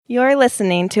You're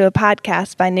listening to a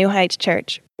podcast by New Heights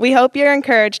Church. We hope you're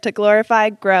encouraged to glorify,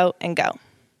 grow, and go.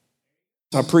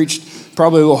 I preached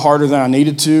probably a little harder than I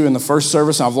needed to in the first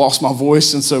service. I've lost my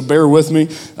voice, and so bear with me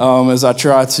as I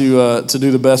try to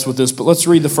do the best with this. But let's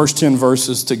read the first 10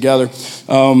 verses together,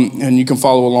 and you can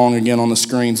follow along again on the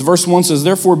screens. Verse 1 says,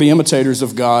 "Therefore be imitators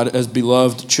of God as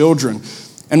beloved children,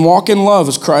 and walk in love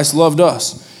as Christ loved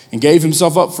us, and gave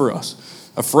himself up for us,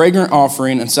 a fragrant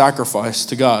offering and sacrifice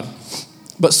to God.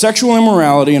 But sexual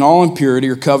immorality and all impurity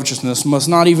or covetousness must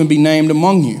not even be named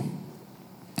among you,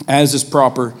 as is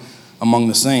proper among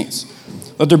the saints.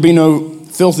 Let there be no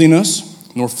filthiness,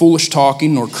 nor foolish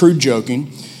talking, nor crude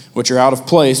joking, which are out of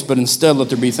place, but instead let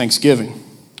there be thanksgiving.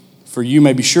 For you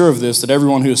may be sure of this, that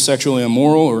everyone who is sexually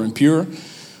immoral or impure,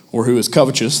 or who is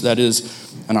covetous, that is,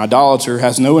 an idolater,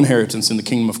 has no inheritance in the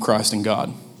kingdom of Christ and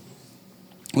God.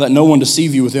 Let no one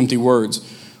deceive you with empty words,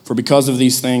 for because of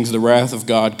these things the wrath of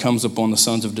God comes upon the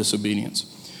sons of disobedience.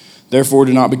 Therefore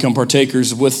do not become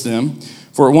partakers with them,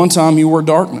 for at one time you were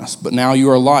darkness, but now you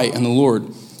are light in the Lord.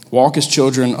 Walk as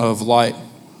children of light.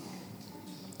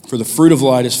 For the fruit of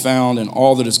light is found in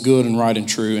all that is good and right and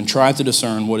true, and try to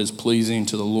discern what is pleasing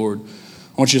to the Lord."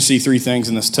 I want you to see three things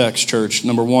in this text, church.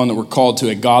 Number one, that we're called to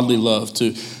a godly love,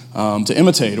 to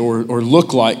imitate or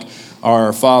look like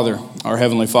our Father, our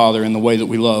Heavenly Father, in the way that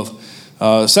we love.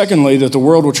 Secondly, that the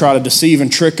world will try to deceive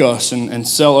and trick us and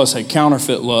sell us a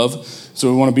counterfeit love.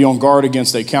 So we want to be on guard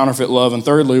against a counterfeit love. And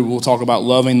thirdly, we'll talk about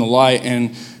loving the light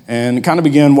and kind of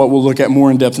begin what we'll look at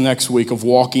more in depth next week of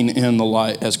walking in the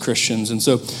light as Christians. And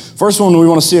so first one, we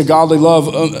want to see a godly love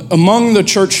among the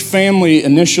church family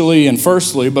initially and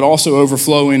firstly, but also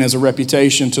overflowing as a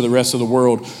reputation to the rest of the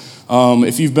world.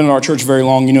 If you've been in our church very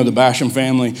long, you know the Basham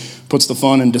family puts the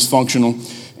fun in dysfunctional.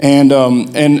 And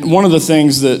one of the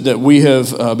things that we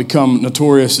have become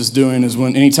notorious as doing is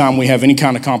when anytime we have any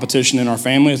kind of competition in our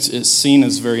family, it's seen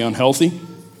as very unhealthy.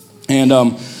 And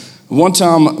one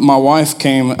time my wife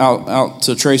came out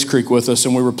to Trace Creek with us,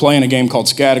 and we were playing a game called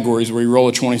Scategories, where you roll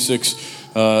a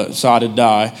 26-sided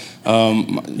die.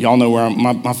 Y'all know where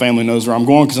my family knows where I'm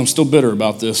going because I'm still bitter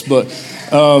about this. But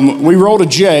we rolled a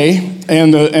J,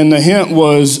 and the hint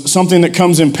was something that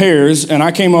comes in pairs, and I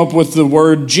came up with the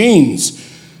word jeans.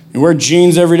 You wear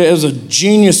jeans every day. It was a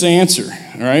genius answer,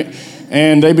 all right?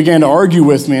 And they began to argue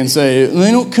with me and say,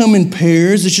 they don't come in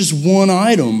pairs. It's just one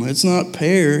item. It's not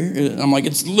pair. I'm like,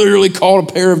 it's literally called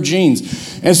a pair of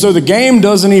jeans. And so the game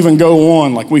doesn't even go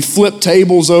on. Like, we flip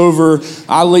tables over.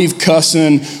 I leave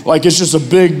cussing. Like, it's just a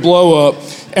big blow up.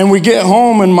 And we get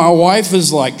home, and my wife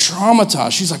is like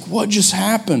traumatized. She's like, what just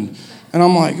happened? And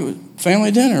I'm like,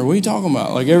 family dinner. What are you talking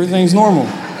about? Like, everything's normal.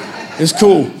 It's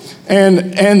cool.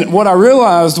 And what I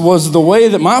realized was the way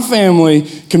that my family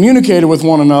communicated with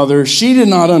one another, she did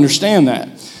not understand that.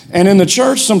 And in the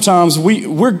church, sometimes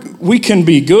we can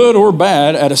be good or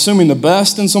bad at assuming the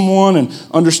best in someone and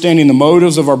understanding the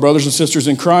motives of our brothers and sisters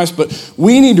in Christ. But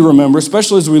we need to remember,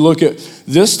 especially as we look at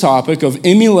this topic of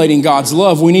emulating God's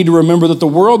love, we need to remember that the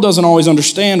world doesn't always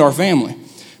understand our family.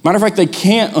 Matter of fact, they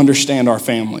can't understand our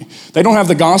family. They don't have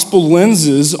the gospel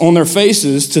lenses on their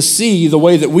faces to see the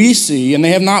way that we see, and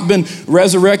they have not been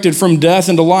resurrected from death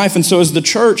into life. And so as the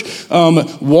church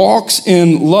walks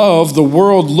in love, the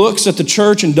world looks at the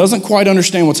church and doesn't quite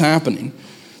understand what's happening.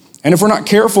 And if we're not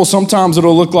careful, sometimes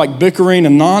it'll look like bickering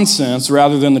and nonsense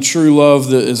rather than the true love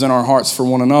that is in our hearts for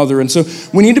one another. And so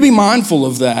we need to be mindful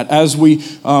of that as we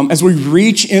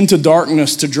reach into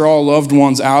darkness to draw loved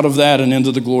ones out of that and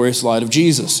into the glorious light of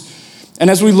Jesus. And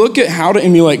as we look at how to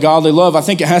emulate godly love, I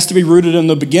think it has to be rooted in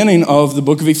the beginning of the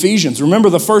book of Ephesians.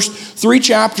 Remember, the first 3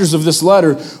 chapters of this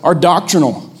letter are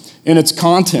doctrinal in its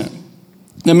content.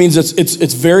 That means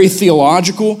it's very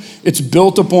theological. It's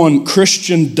built upon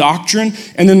Christian doctrine.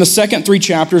 And then the second 3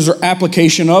 chapters are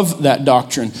application of that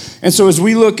doctrine. And so as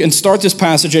we look and start this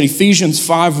passage at Ephesians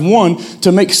 5:1,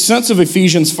 to make sense of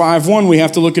Ephesians 5:1, we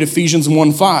have to look at Ephesians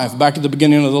 1:5, back at the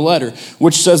beginning of the letter,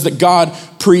 which says that God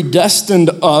predestined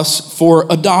us for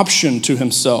adoption to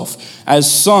himself as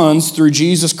sons through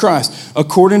Jesus Christ,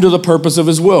 according to the purpose of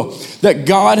his will. That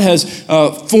God has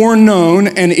foreknown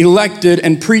and elected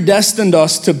and predestined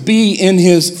us to be in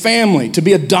his family, to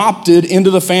be adopted into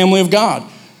the family of God.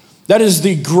 That is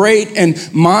the great and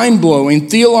mind-blowing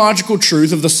theological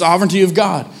truth of the sovereignty of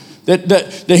God.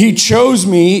 That he chose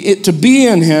me to be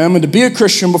in him and to be a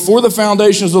Christian before the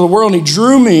foundations of the world. And he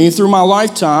drew me through my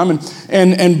lifetime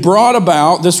and brought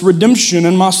about this redemption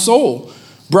in my soul.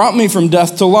 Brought me from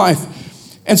death to life.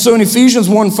 And so in Ephesians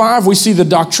 1:5, we see the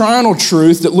doctrinal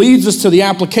truth that leads us to the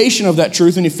application of that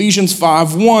truth in Ephesians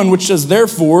 5:1, which says,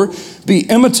 therefore, be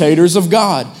imitators of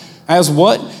God. As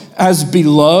what? As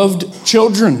beloved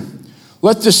children.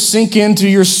 Let this sink into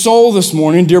your soul this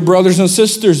morning, dear brothers and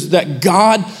sisters, that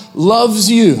God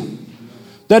loves you.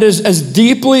 That is as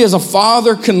deeply as a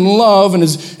father can love and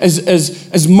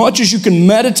as much as you can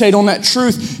meditate on that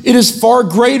truth, it is far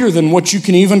greater than what you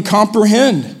can even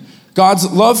comprehend. God's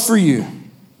love for you.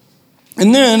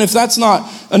 And then if that's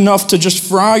not enough to just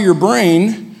fry your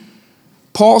brain,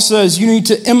 Paul says you need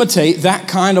to imitate that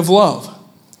kind of love.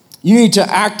 You need to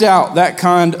act out that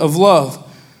kind of love.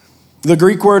 The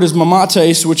Greek word is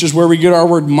mimetes, which is where we get our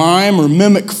word mime or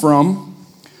mimic from.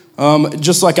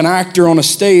 Just like an actor on a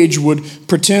stage would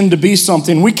pretend to be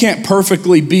something, we can't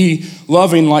perfectly be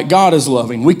loving like God is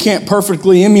loving. We can't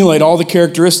perfectly emulate all the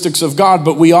characteristics of God,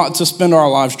 but we ought to spend our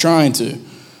lives trying to.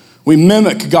 We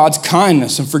mimic God's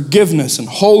kindness and forgiveness and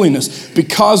holiness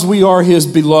because we are his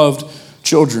beloved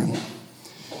children.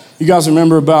 You guys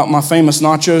remember about my famous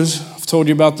nachos? I've told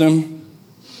you about them.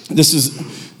 This is,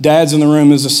 dads in the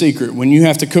room is a secret. When you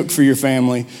have to cook for your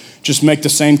family, just make the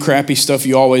same crappy stuff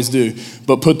you always do,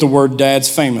 but put the word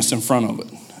Dad's Famous in front of it,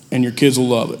 and your kids will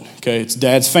love it, okay? It's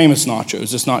Dad's Famous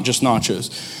Nachos. It's not just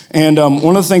nachos. And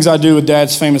one of the things I do with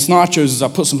Dad's Famous Nachos is I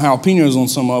put some jalapenos on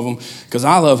some of them because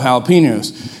I love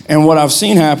jalapenos. And what I've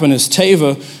seen happen is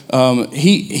Tava,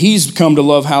 he's come to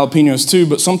love jalapenos too,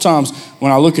 but sometimes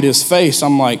when I look at his face,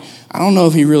 I'm like, I don't know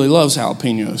if he really loves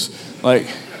jalapenos. Like,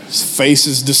 his face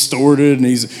is distorted and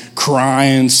he's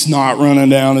crying, snot running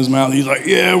down his mouth. He's like,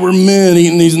 yeah, we're men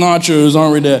eating these nachos,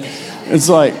 aren't we, Dad? It's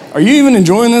like, are you even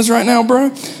enjoying this right now,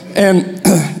 bro?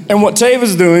 And what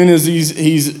Tava's doing is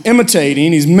he's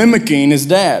imitating, he's mimicking his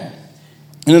dad.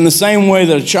 And in the same way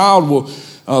that a child will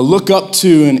look up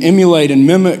to and emulate and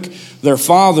mimic their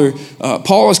father,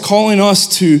 Paul is calling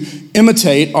us to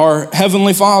imitate our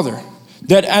heavenly Father.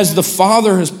 That as the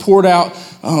Father has poured out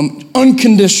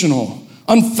unconditional,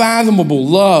 unfathomable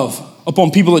love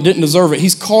upon people that didn't deserve it,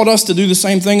 he's called us to do the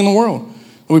same thing in the world.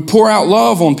 We pour out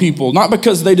love on people, not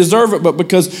because they deserve it, but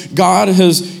because God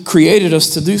has created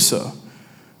us to do so.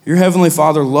 Your heavenly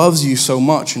Father loves you so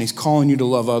much, and he's calling you to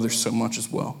love others so much as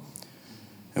well.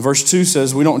 And verse 2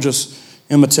 says we don't just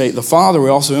imitate the Father, we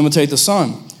also imitate the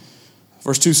Son.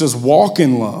 Verse 2 says, walk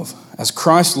in love as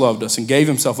Christ loved us and gave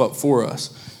himself up for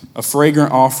us, a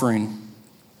fragrant offering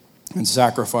and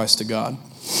sacrifice to God.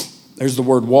 There's the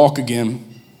word walk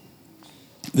again.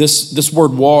 This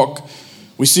word walk,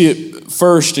 we see it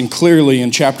first and clearly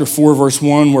in chapter 4, verse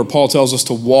 1, where Paul tells us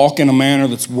to walk in a manner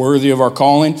that's worthy of our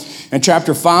calling. In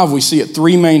chapter 5, we see it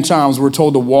 3 main times. We're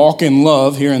told to walk in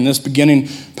love here in this beginning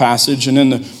passage, and then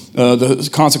the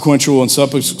consequential and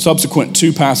subsequent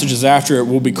 2 passages after it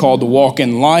will be called to walk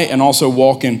in light and also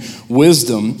walk in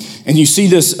wisdom. And you see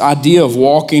this idea of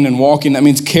walking, that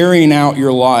means carrying out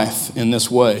your life in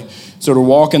this way. So to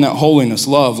walk in that holiness,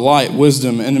 love, light,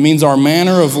 wisdom, and it means our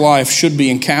manner of life should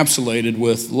be encapsulated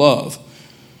with love.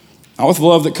 Not with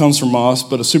love that comes from us,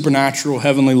 but a supernatural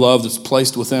heavenly love that's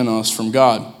placed within us from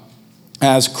God,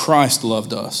 as Christ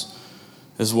loved us,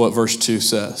 is what verse 2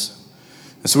 says.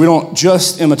 And so we don't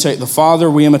just imitate the Father,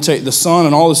 we imitate the Son,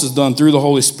 and all this is done through the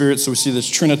Holy Spirit. So we see this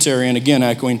Trinitarian, again,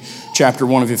 echoing chapter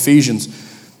 1 of Ephesians.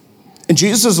 And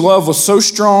Jesus' love was so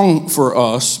strong for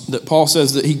us that Paul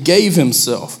says that he gave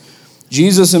himself.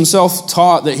 Jesus himself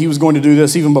taught that he was going to do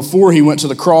this even before he went to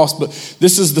the cross, but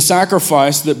this is the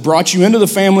sacrifice that brought you into the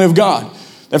family of God.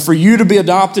 That for you to be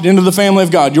adopted into the family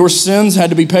of God, your sins had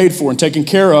to be paid for and taken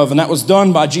care of, and that was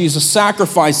done by Jesus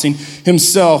sacrificing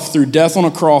himself through death on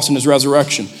a cross and his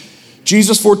resurrection.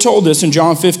 Jesus foretold this in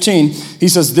John 15. He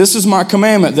says, this is my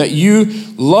commandment, that you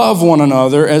love one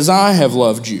another as I have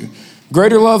loved you.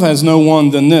 Greater love has no one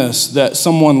than this, that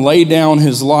someone lay down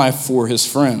his life for his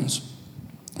friends.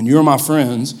 And you are my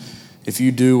friends if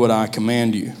you do what I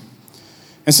command you.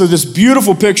 And so this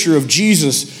beautiful picture of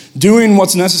Jesus doing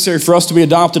what's necessary for us to be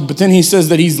adopted, but then he says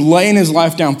that he's laying his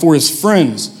life down for his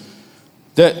friends.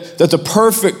 That the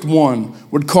perfect one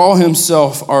would call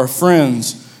himself our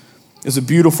friends is a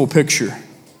beautiful picture.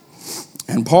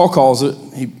 And Paul calls it,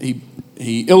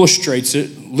 he illustrates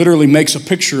it, literally makes a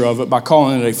picture of it by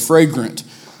calling it a fragrant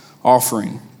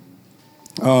offering.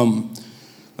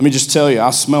 Let me just tell you,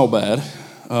 I smell bad.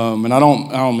 And I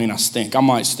don't mean I stink. I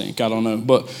might stink. I don't know.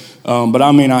 But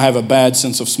I mean I have a bad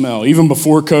sense of smell. Even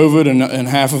before COVID, and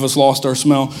half of us lost our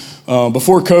smell.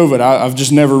 Before COVID, I've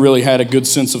just never really had a good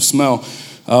sense of smell.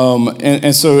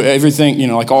 And so everything,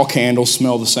 like all candles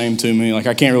smell the same to me. Like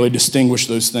I can't really distinguish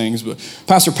those things. But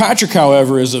Pastor Patrick,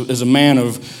 however, is a man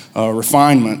of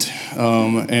refinement.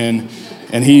 And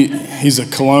he's a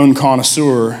cologne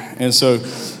connoisseur. And so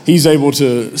he's able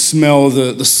to smell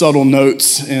the subtle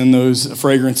notes in those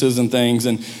fragrances and things.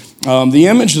 And the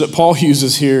image that Paul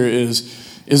uses here is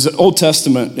is Old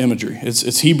Testament imagery.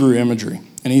 It's Hebrew imagery.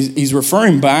 And he's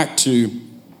referring back to,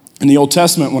 in the Old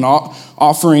Testament, when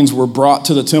offerings were brought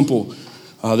to the temple,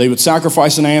 they would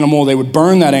sacrifice an animal, they would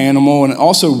burn that animal, and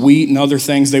also wheat and other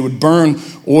things. They would burn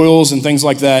oils and things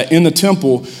like that in the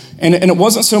temple. And it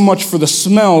wasn't so much for the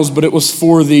smells, but it was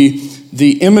for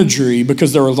the imagery,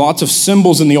 because there were lots of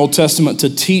symbols in the Old Testament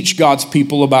to teach God's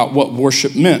people about what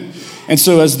worship meant. And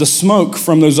so as the smoke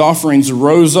from those offerings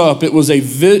rose up, it was a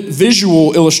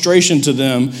visual illustration to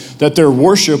them that their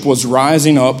worship was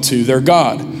rising up to their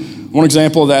God. One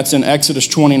example of that's in Exodus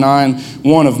 29,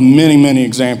 one of many, many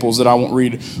examples that I won't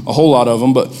read a whole lot of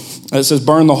them, but it says,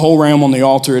 burn the whole ram on the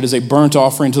altar. It is a burnt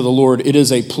offering to the Lord. It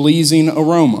is a pleasing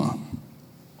aroma,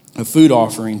 a food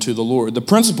offering to the Lord. The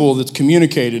principle that's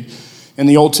communicated in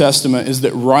the Old Testament is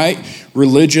that right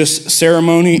religious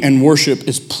ceremony and worship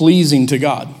is pleasing to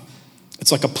God.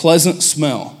 It's like a pleasant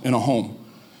smell in a home.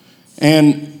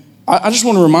 And I just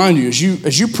want to remind you, as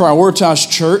you prioritize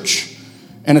church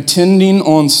and attending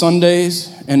on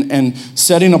Sundays and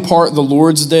setting apart the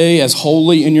Lord's Day as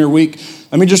holy in your week,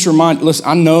 let me just listen,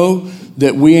 I know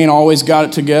that we ain't always got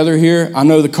it together here. I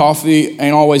know the coffee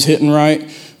ain't always hitting right.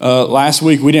 Last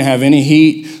week, we didn't have any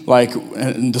heat,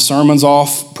 the sermon's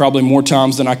off probably more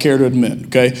times than I care to admit,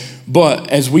 okay? But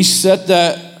as we set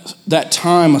that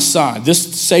time aside,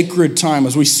 this sacred time,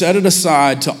 as we set it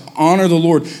aside to honor the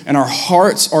Lord, and our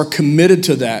hearts are committed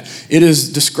to that, it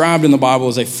is described in the Bible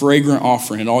as a fragrant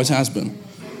offering. It always has been.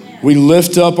 We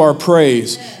lift up our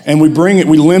praise and we bring it,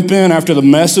 we limp in after the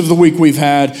mess of the week we've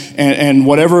had, and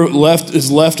whatever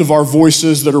is left of our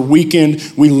voices that are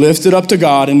weakened, we lift it up to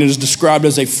God, and it is described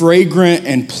as a fragrant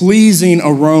and pleasing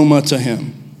aroma to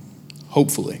Him,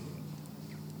 hopefully.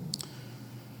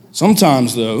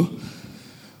 Sometimes, though,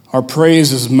 our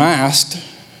praise is masked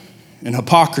in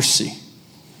hypocrisy.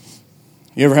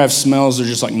 You ever have smells that are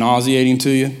just like nauseating to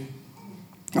you?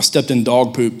 I stepped in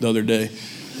dog poop the other day,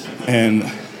 and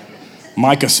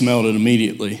Micah smelled it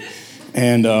immediately,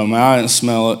 and I didn't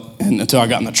smell it until I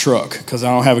got in the truck, because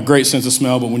I don't have a great sense of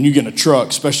smell, but when you get in a truck,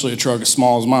 especially a truck as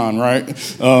small as mine, right,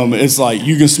 it's like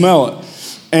you can smell it.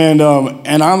 And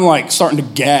I'm like starting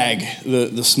to gag.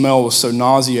 The smell was so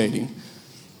nauseating.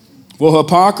 Well,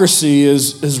 hypocrisy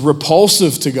is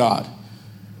repulsive to God.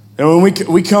 And when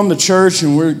we come to church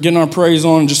and we're getting our praise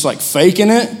on and just like faking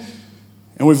it,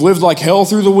 and we've lived like hell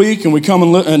through the week, and we come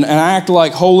and act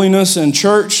like holiness in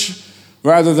church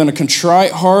rather than a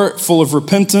contrite heart full of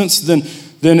repentance, then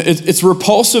it's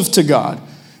repulsive to God.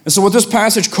 And so what this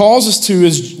passage calls us to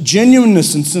is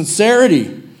genuineness and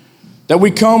sincerity. That we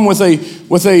come with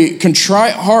a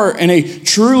contrite heart and a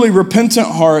truly repentant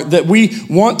heart, that we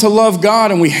want to love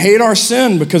God and we hate our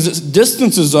sin because it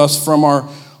distances us from our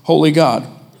holy God.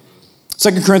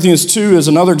 2 Corinthians 2 is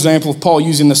another example of Paul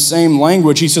using the same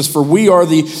language. He says, for we are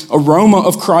the aroma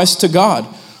of Christ to God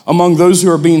among those who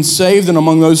are being saved and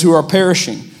among those who are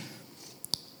perishing.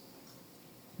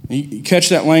 You catch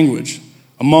that language.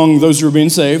 Among those who are being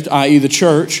saved, i.e. the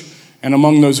church, and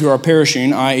among those who are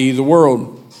perishing, i.e. the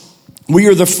world. We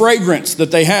are the fragrance that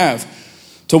they have.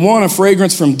 To one, a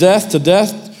fragrance from death to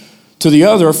death. To the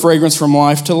other, a fragrance from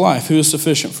life to life. Who is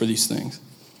sufficient for these things?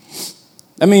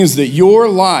 That means that your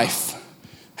life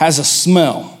has a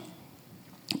smell.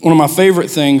 One of my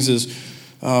favorite things is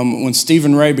when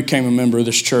Stephen Ray became a member of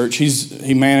this church,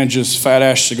 he manages Fat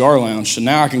Ash Cigar Lounge. So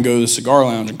now I can go to the cigar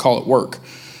lounge and call it work.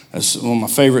 That's one of my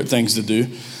favorite things to do.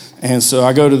 And so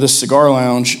I go to this cigar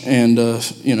lounge and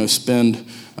spend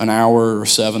an hour or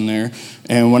 7 there.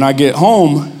 And when I get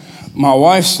home, my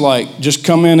wife's like, just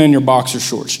come in your boxer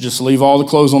shorts. Just leave all the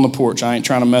clothes on the porch. I ain't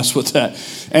trying to mess with that.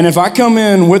 And if I come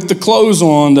in with the clothes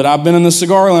on that I've been in the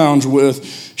cigar lounge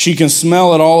with, she can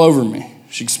smell it all over me.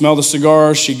 She can smell the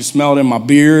cigars. She can smell it in my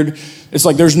beard. It's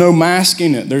like there's no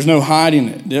masking it. There's no hiding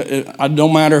it. It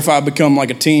don't matter if I become like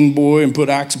a teen boy and put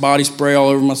Axe body spray all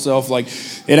over myself. Like,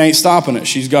 it ain't stopping it.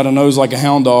 She's got a nose like a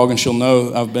hound dog, and she'll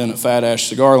know I've been at Fat Ash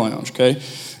Cigar Lounge, okay?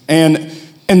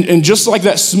 And just like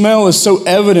that smell is so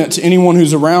evident to anyone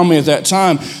who's around me at that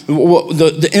time,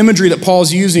 the imagery that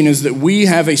Paul's using is that we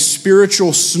have a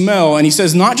spiritual smell. And he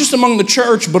says, not just among the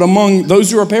church, but among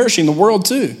those who are perishing, the world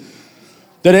too.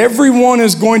 That everyone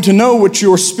is going to know what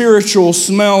your spiritual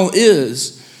smell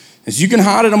is. As you can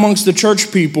hide it amongst the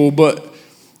church people, but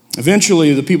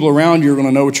eventually the people around you are going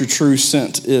to know what your true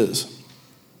scent is.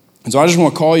 And so I just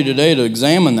want to call you today to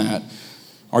examine that.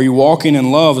 Are you walking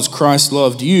in love as Christ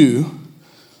loved you?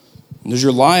 Does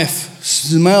your life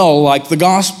smell like the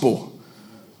gospel?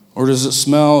 Or does it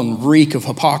smell and reek of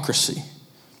hypocrisy?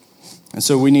 And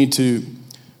so we need to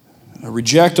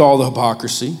reject all the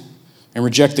hypocrisy and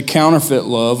reject the counterfeit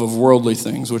love of worldly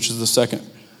things, which is the second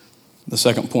the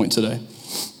second point today.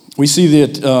 We see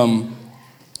that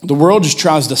the world just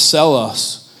tries to sell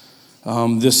us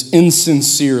this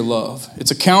insincere love. It's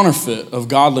a counterfeit of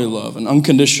godly love, an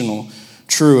unconditional,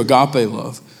 true agape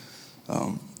love.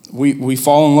 We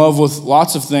fall in love with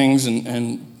lots of things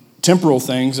and temporal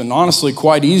things, and honestly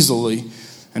quite easily,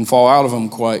 and fall out of them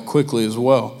quite quickly as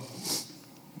well.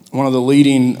 One of the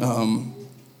leading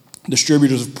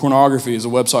distributors of pornography is a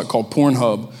website called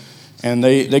Pornhub, and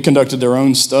they conducted their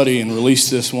own study and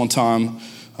released this one time.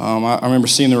 I remember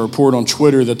seeing the report on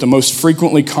Twitter that the most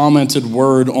frequently commented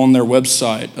word on their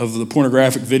website of the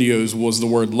pornographic videos was the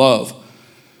word love.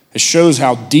 It shows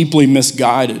how deeply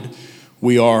misguided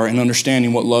we are in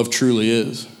understanding what love truly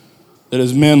is. That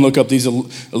as men look up these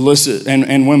illicit,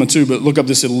 and women too, but look up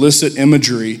this illicit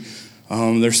imagery,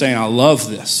 they're saying, I love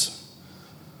this.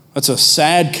 That's a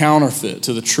sad counterfeit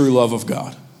to the true love of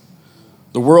God.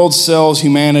 The world sells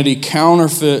humanity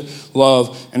counterfeit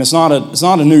love, and it's not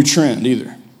a new trend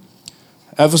either.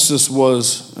 Ephesus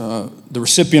was the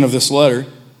recipient of this letter,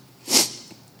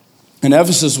 and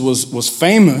Ephesus was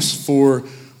famous for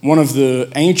one of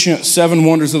the ancient seven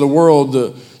wonders of the world,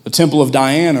 the Temple of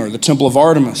Diana, or the Temple of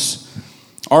Artemis.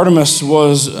 Artemis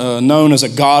was known as a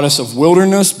goddess of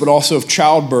wilderness, but also of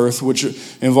childbirth, which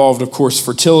involved, of course,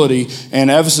 fertility.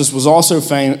 And Ephesus was also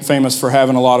famous for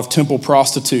having a lot of temple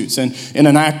prostitutes. And in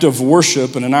an act of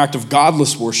worship, in an act of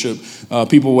godless worship,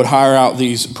 people would hire out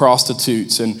these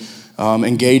prostitutes and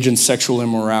engage in sexual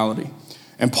immorality.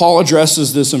 And Paul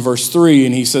addresses this in verse 3,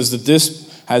 and he says that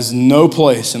this has no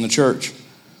place in the church.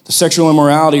 The sexual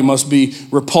immorality must be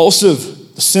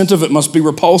repulsive. The scent of it must be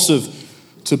repulsive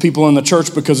to people in the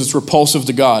church because it's repulsive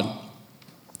to God.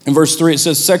 In verse 3, it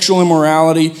says, sexual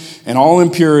immorality and all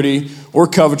impurity or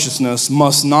covetousness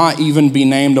must not even be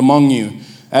named among you,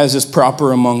 as is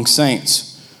proper among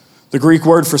saints. The Greek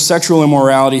word for sexual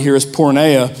immorality here is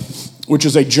porneia, which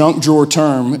is a junk drawer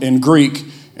term in Greek,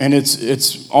 and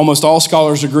it's almost all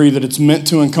scholars agree that it's meant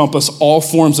to encompass all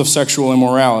forms of sexual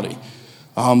immorality.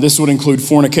 This would include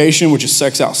fornication, which is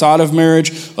sex outside of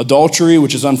marriage, adultery,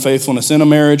 which is unfaithfulness in a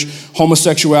marriage,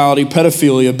 homosexuality,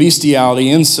 pedophilia,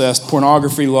 bestiality, incest,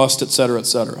 pornography, lust, etc.,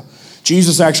 etc.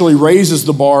 Jesus actually raises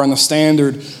the bar and the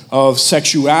standard of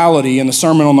sexuality in the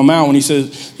Sermon on the Mount when he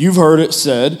says, you've heard it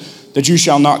said that you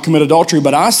shall not commit adultery,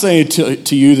 but I say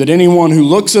to you that anyone who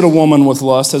looks at a woman with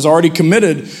lust has already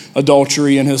committed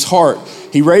adultery in his heart.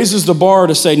 He raises the bar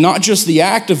to say not just the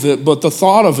act of it, but the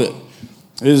thought of it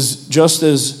is just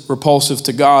as repulsive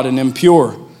to God and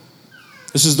impure.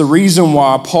 This is the reason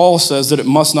why Paul says that it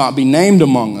must not be named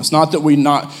among us. Not that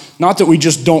we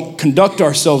just don't conduct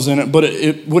ourselves in it, but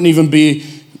it wouldn't even be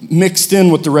mixed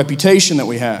in with the reputation that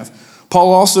we have.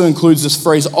 Paul also includes this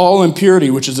phrase, all impurity,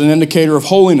 which is an indicator of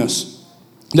holiness.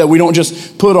 That we don't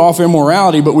just put off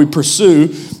immorality, but we pursue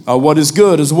what is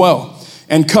good as well.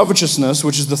 And covetousness,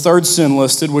 which is the third sin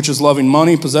listed, which is loving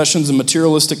money, possessions, and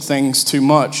materialistic things too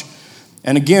much.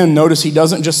 And again, notice he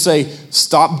doesn't just say,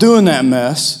 stop doing that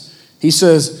mess. He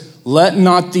says, let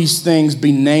not these things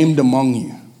be named among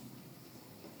you.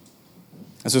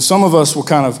 And so some of us will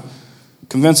kind of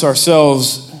convince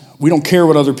ourselves we don't care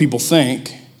what other people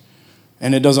think,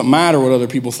 and it doesn't matter what other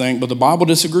people think, but the Bible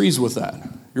disagrees with that.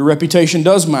 Your reputation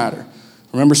does matter.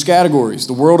 Remember categories.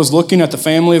 The world is looking at the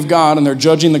family of God, and they're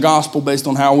judging the gospel based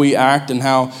on how we act and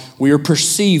how we are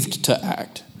perceived to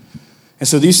act. And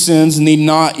so these sins need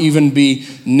not even be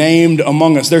named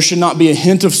among us. There should not be a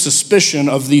hint of suspicion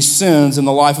of these sins in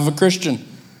the life of a Christian.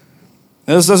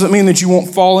 Now, this doesn't mean that you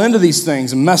won't fall into these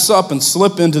things and mess up and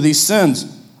slip into these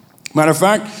sins. Matter of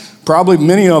fact, probably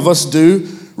many of us do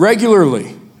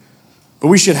regularly. But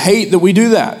we should hate that we do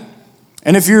that.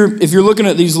 And if you're looking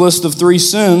at these lists of 3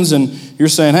 sins and you're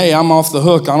saying, hey, I'm off the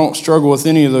hook, I don't struggle with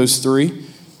any of those 3.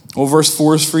 Well, verse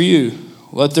 4 is for you.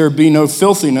 Let there be no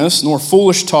filthiness, nor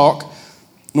foolish talk,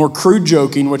 nor crude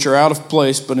joking, which are out of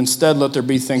place, but instead let there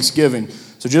be thanksgiving.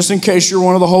 So just in case you're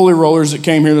one of the holy rollers that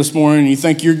came here this morning and you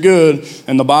think you're good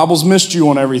and the Bible's missed you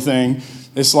on everything,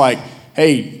 it's like,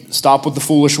 hey, stop with the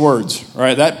foolish words,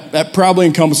 right? That probably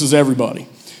encompasses everybody.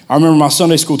 I remember my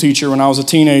Sunday school teacher when I was a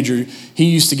teenager, he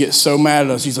used to get so mad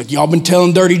at us. He's like, y'all been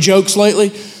telling dirty jokes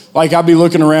lately? Like I'd be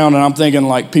looking around and I'm thinking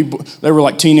like people, there were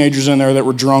like teenagers in there that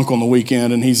were drunk on the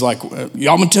weekend, and he's like,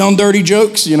 y'all been telling dirty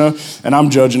jokes, you know? And I'm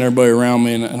judging everybody around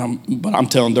me, but I'm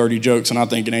telling dirty jokes and I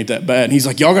think it ain't that bad. And he's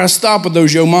like, y'all gotta stop with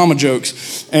those yo mama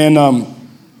jokes. And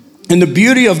the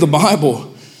beauty of the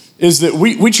Bible is that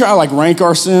we try like rank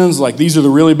our sins, like these are the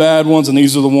really bad ones and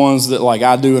these are the ones that like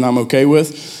I do and I'm okay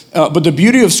with. But the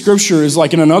beauty of Scripture is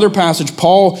like in another passage,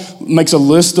 Paul makes a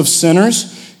list of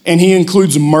sinners. And he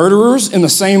includes murderers in the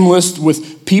same list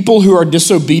with people who are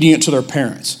disobedient to their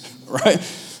parents, right?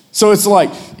 So it's like,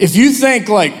 if you think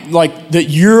like that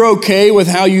you're okay with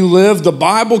how you live, the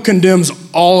Bible condemns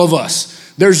all of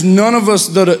us. There's none of us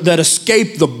that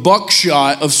escape the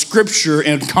buckshot of Scripture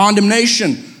and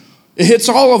condemnation. It hits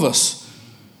all of us.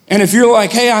 And if you're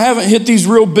like, hey, I haven't hit these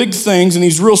real big things and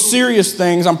these real serious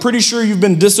things, I'm pretty sure you've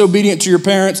been disobedient to your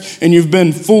parents and you've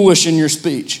been foolish in your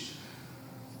speech.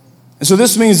 And so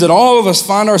this means that all of us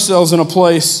find ourselves in a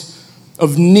place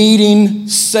of needing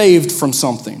saved from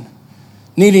something,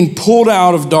 needing pulled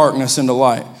out of darkness into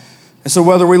light. And so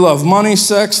whether we love money,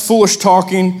 sex, foolish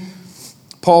talking,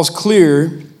 Paul's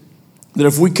clear that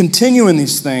if we continue in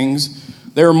these things,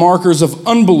 they are markers of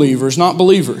unbelievers, not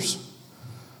believers.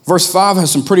 Verse 5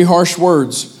 has some pretty harsh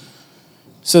words.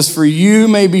 It says, for you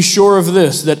may be sure of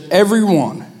this, that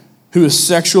everyone who is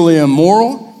sexually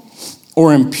immoral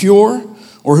or impure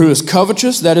or who is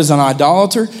covetous, that is an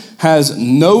idolater, has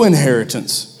no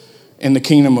inheritance in the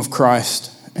kingdom of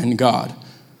Christ and God.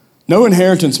 No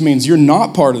inheritance means you're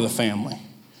not part of the family.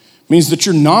 It means that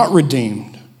you're not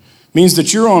redeemed. It means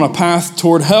that you're on a path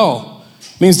toward hell.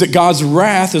 It means that God's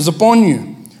wrath is upon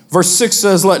you. Verse 6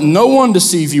 says, let no one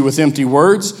deceive you with empty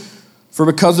words, for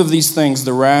because of these things,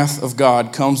 the wrath of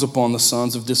God comes upon the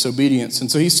sons of disobedience.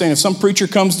 And so he's saying, if some preacher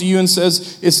comes to you and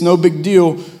says, it's no big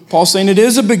deal, Paul's saying it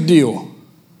is a big deal.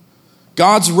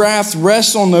 God's wrath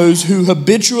rests on those who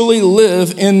habitually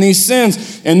live in these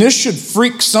sins. And this should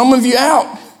freak some of you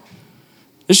out.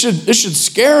 It should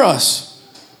scare us.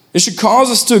 It should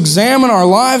cause us to examine our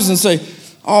lives and say,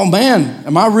 oh man,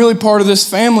 am I really part of this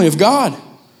family of God?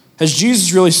 Has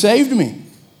Jesus really saved me?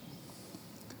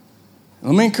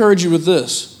 Let me encourage you with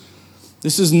this.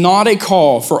 This is not a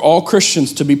call for all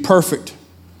Christians to be perfect.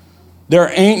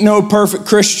 There ain't no perfect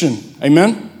Christian.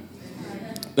 Amen?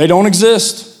 They don't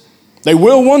exist. They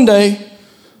will one day,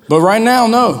 but right now,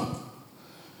 no.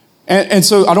 And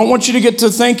so I don't want you to get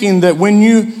to thinking that when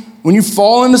you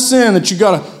fall into sin, that you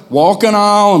got to walk an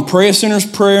aisle and pray a sinner's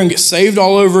prayer and get saved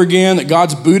all over again, that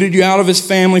God's booted you out of his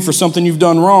family for something you've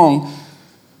done wrong.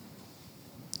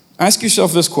 Ask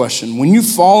yourself this question. When you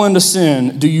fall into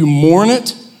sin, do you mourn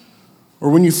it? Or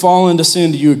when you fall into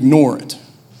sin, do you ignore it?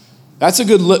 That's a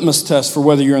good litmus test for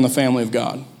whether you're in the family of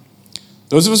God.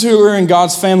 Those of us who are in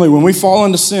God's family, when we fall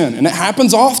into sin, and it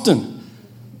happens often,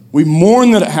 we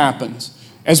mourn that it happens.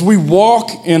 As we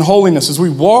walk in holiness, as we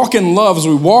walk in love, as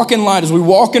we walk in light, as we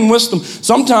walk in wisdom,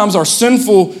 sometimes our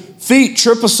sinful feet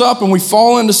trip us up and we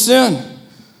fall into sin.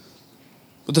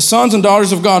 But the sons and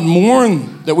daughters of God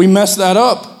mourn that we mess that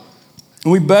up.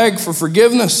 And we beg for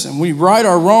forgiveness and we right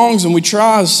our wrongs and we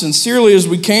try as sincerely as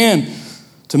we can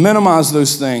to minimize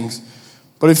those things.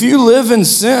 But if you live in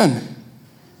sin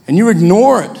and you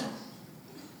ignore it,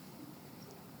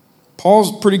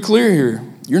 Paul's pretty clear here.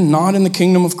 You're not in the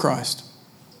kingdom of Christ.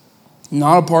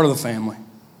 Not a part of the family.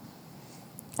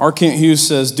 R. Kent Hughes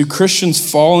says, do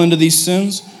Christians fall into these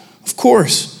sins? Of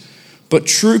course. But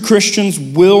true Christians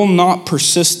will not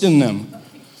persist in them.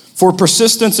 For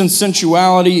persistence in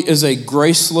sensuality is a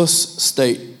graceless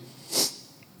state.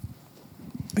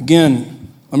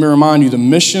 Again, let me remind you, the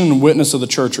mission and witness of the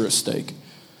church are at stake.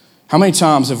 How many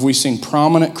times have we seen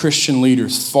prominent Christian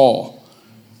leaders fall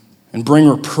and bring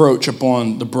reproach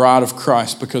upon the bride of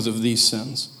Christ because of these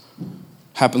sins?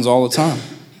 Happens all the time.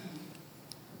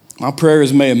 My prayer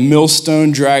is, may a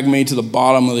millstone drag me to the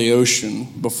bottom of the ocean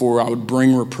before I would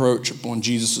bring reproach upon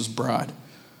Jesus' bride.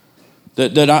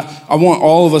 That I want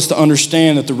all of us to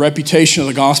understand that the reputation of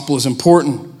the gospel is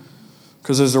important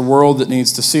because there's a world that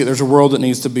needs to see it. There's a world that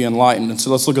needs to be enlightened. And so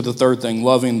let's look at the third thing,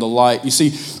 loving the light. You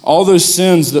see, all those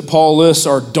sins that Paul lists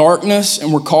are darkness,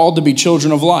 and we're called to be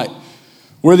children of light.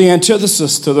 We're the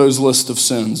antithesis to those lists of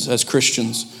sins as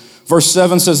Christians. Verse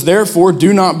 7 says, therefore,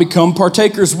 do not become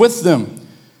partakers with them.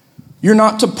 You're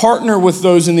not to partner with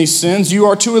those in these sins. You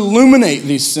are to illuminate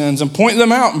these sins and point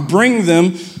them out and bring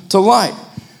them to light.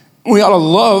 We ought to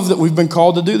love that we've been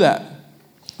called to do that.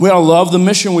 We ought to love the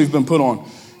mission we've been put on.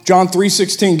 John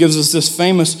 3:16 gives us this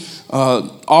famous,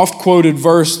 oft-quoted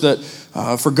verse that,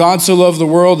 for God so loved the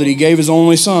world that he gave his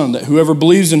only son, that whoever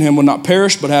believes in him would not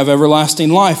perish but have everlasting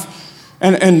life.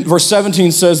 And verse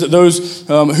 17 says that those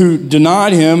who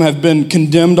denied him have been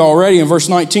condemned already. And verse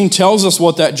 19 tells us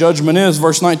what that judgment is.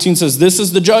 Verse 19 says, this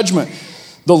is the judgment.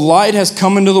 The light has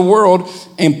come into the world,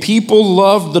 and people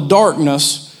loved the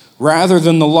darkness rather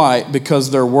than the light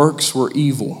because their works were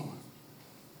evil.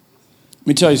 Let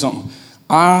me tell you something.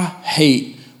 I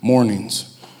hate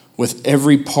mornings with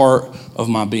every part of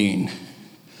my being.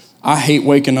 I hate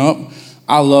waking up.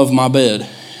 I love my bed.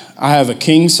 I have a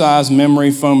king-size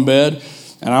memory foam bed,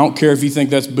 and I don't care if you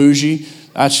think that's bougie.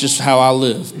 That's just how I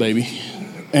live, baby.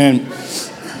 And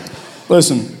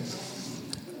listen,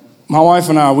 My wife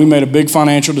and I, we made a big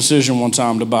financial decision one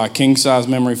time to buy a king-size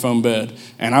memory foam bed.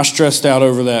 And I stressed out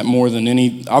over that more than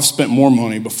I've spent more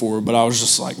money before, but I was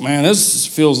just like, man, this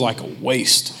feels like a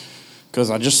waste because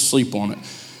I just sleep on it.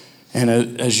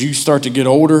 And as you start to get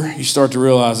older, you start to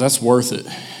realize that's worth it.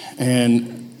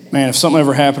 And man, if something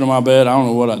ever happened to my bed, I don't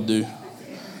know what I'd do.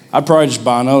 I'd probably just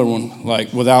buy another one,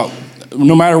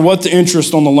 no matter what the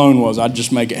interest on the loan was, I'd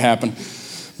just make it happen.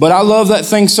 But I love that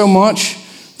thing so much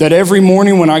that every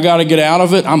morning when I got to get out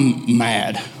of it, I'm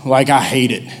mad. Like, I hate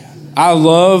it. I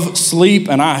love sleep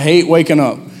and I hate waking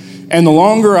up. And the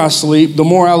longer I sleep, the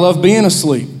more I love being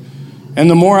asleep.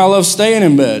 And the more I love staying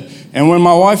in bed. And when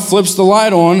my wife flips the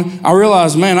light on, I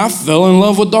realize, man, I fell in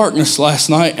love with darkness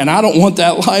last night and I don't want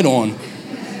that light on.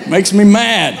 It makes me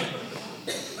mad.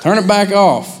 Turn it back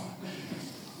off.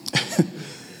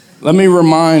 Let me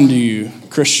remind you,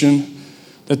 Christian,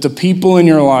 that the people in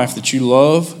your life that you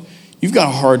love, you've got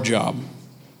a hard job.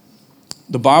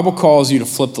 The Bible calls you to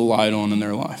flip the light on in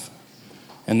their life,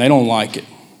 and they don't like it.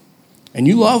 And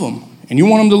you love them, and you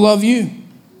want them to love you.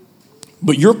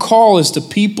 But your call is to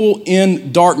people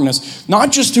in darkness,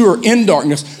 not just who are in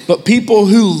darkness, but people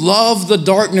who love the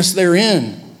darkness they're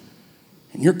in.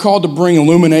 And you're called to bring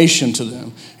illumination to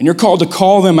them. And you're called to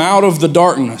call them out of the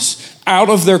darkness, out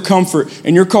of their comfort.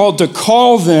 And you're called to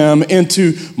call them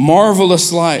into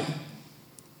marvelous light,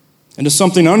 into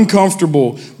something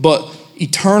uncomfortable, but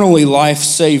eternally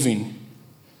life-saving.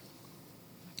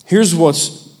 Here's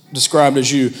what's described as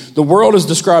you. The world is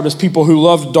described as people who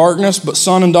love darkness, but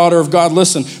son and daughter of God,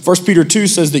 listen. 1 Peter 2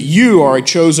 says that you are a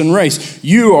chosen race.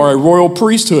 You are a royal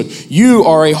priesthood. You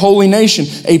are a holy nation,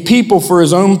 a people for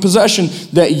his own possession,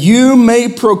 that you may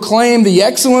proclaim the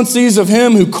excellencies of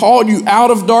him who called you out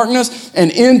of darkness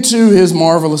and into his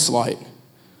marvelous light.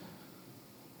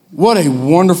 What a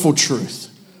wonderful truth.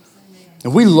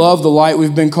 And we love the light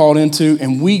we've been called into,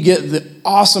 and we get the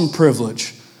awesome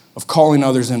privilege of calling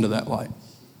others into that light.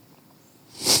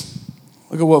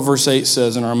 Look at what verse 8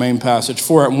 says in our main passage.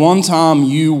 For at one time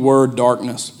you were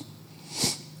darkness.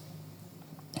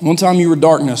 One time you were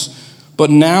darkness, but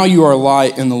now you are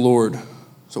light in the Lord.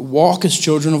 So walk as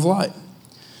children of light.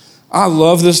 I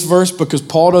love this verse because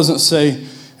Paul doesn't say,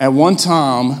 at one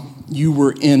time you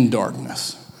were in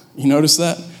darkness. You notice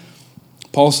that?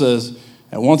 Paul says,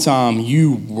 at one time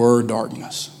you were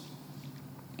darkness.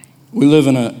 We live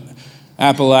in an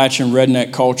Appalachian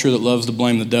redneck culture that loves to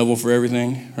blame the devil for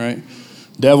everything, right?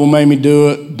 Devil made me do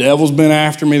it. Devil's been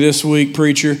after me this week,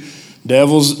 preacher.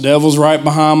 Devil's right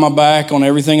behind my back on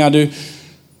everything I do.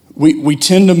 We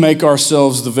tend to make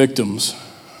ourselves the victims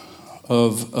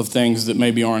of things that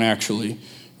maybe aren't actually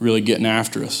really getting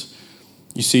after us.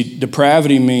 You see,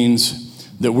 depravity means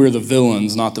that we're the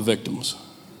villains, not the victims.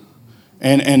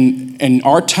 And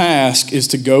our task is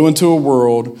to go into a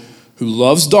world who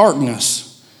loves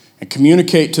darkness and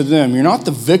communicate to them. You're not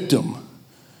the victim.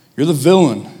 You're the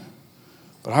villain.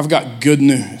 But I've got good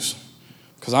news,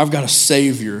 because I've got a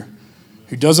Savior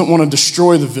who doesn't want to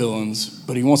destroy the villains,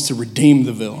 but he wants to redeem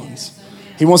the villains.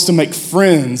 He wants to make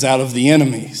friends out of the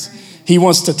enemies. He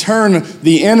wants to turn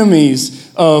the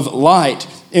enemies of light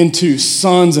into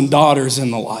sons and daughters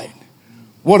in the light.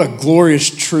 What a glorious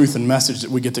truth and message that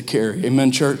we get to carry.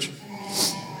 Amen, church?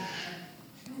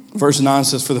 Verse 9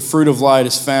 says, for the fruit of light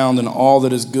is found in all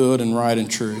that is good and right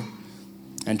and true,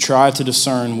 and try to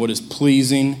discern what is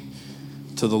pleasing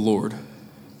to the Lord.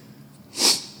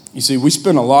 You see, we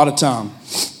spend a lot of time,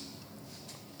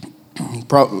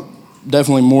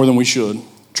 definitely more than we should,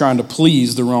 trying to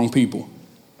please the wrong people.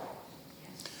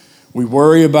 We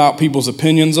worry about people's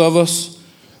opinions of us.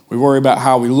 We worry about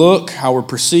how we look, how we're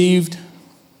perceived.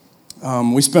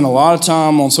 We spend a lot of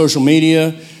time on social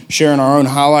media sharing our own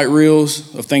highlight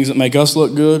reels of things that make us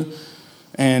look good,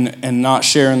 and not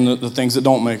sharing the things that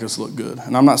don't make us look good.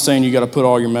 And I'm not saying you got to put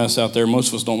all your mess out there. Most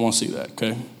of us don't want to see that,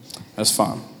 okay? That's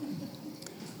fine.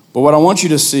 But what I want you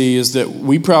to see is that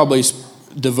we probably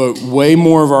devote way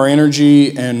more of our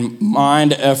energy and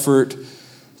mind effort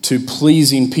to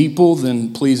pleasing people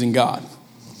than pleasing God.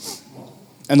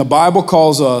 And the Bible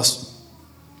calls us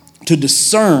to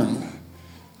discern.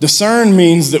 Discern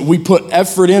means that we put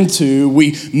effort into,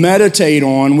 we meditate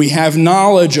on, we have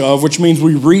knowledge of, which means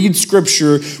we read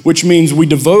scripture, which means we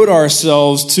devote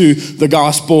ourselves to the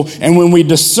gospel. And when we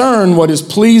discern what is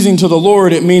pleasing to the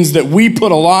Lord, it means that we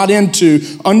put a lot into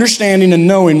understanding and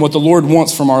knowing what the Lord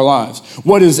wants from our lives.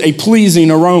 What is a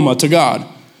pleasing aroma to God?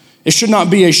 It should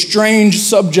not be a strange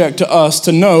subject to us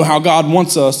to know how God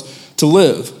wants us to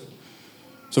live.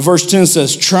 So verse 10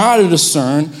 says, try to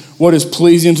discern what is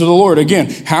pleasing to the Lord. Again,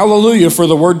 hallelujah for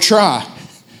the word try.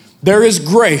 There is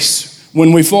grace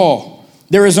when we fall.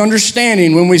 There is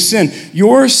understanding when we sin.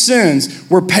 Your sins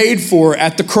were paid for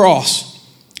at the cross.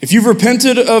 If you've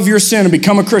repented of your sin and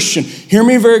become a Christian, hear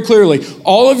me very clearly.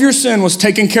 All of your sin was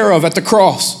taken care of at the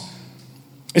cross.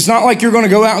 It's not like you're going to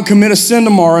go out and commit a sin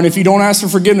tomorrow, and if you don't ask for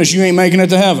forgiveness, you ain't making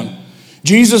it to heaven.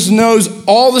 Jesus knows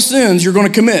all the sins you're going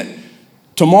to commit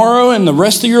tomorrow and the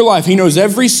rest of your life. He knows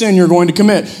every sin you're going to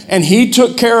commit. And he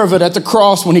took care of it at the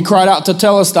cross when he cried out to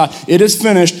Telestai, "It is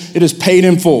finished, it is paid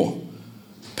in full."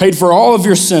 Paid for all of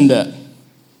your sin debt.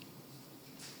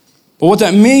 But what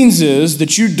that means is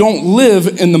that you don't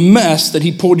live in the mess that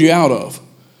he pulled you out of.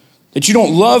 That you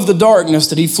don't love the darkness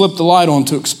that he flipped the light on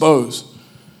to expose.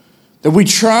 That we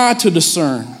try to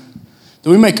discern.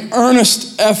 That we make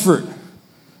earnest effort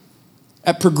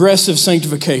at progressive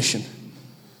sanctification.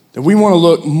 That we want to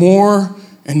look more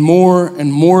and more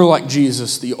and more like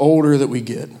Jesus the older that we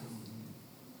get.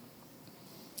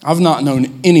 I've not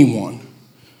known anyone,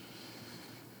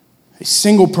 a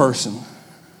single person,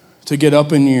 to get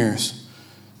up in years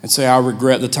and say, "I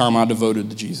regret the time I devoted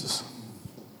to Jesus."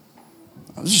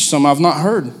 This is something I've not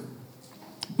heard.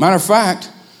 Matter of fact,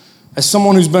 as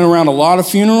someone who's been around a lot of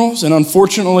funerals and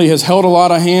unfortunately has held a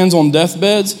lot of hands on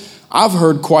deathbeds, I've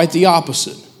heard quite the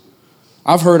opposite.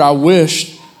 I've heard, "I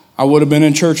wish I would have been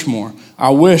in church more.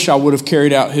 I wish I would have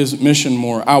carried out his mission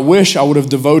more. I wish I would have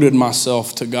devoted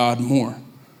myself to God more."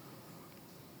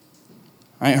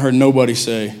 I ain't heard nobody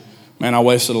say, "Man, I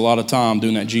wasted a lot of time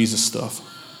doing that Jesus stuff."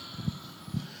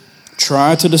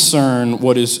 Try to discern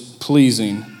what is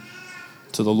pleasing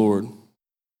to the Lord.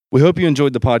 We hope you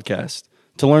enjoyed the podcast.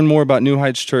 To learn more about New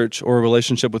Heights Church or a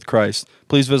relationship with Christ,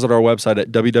 please visit our website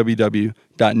at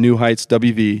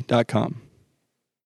www.newheightswv.com.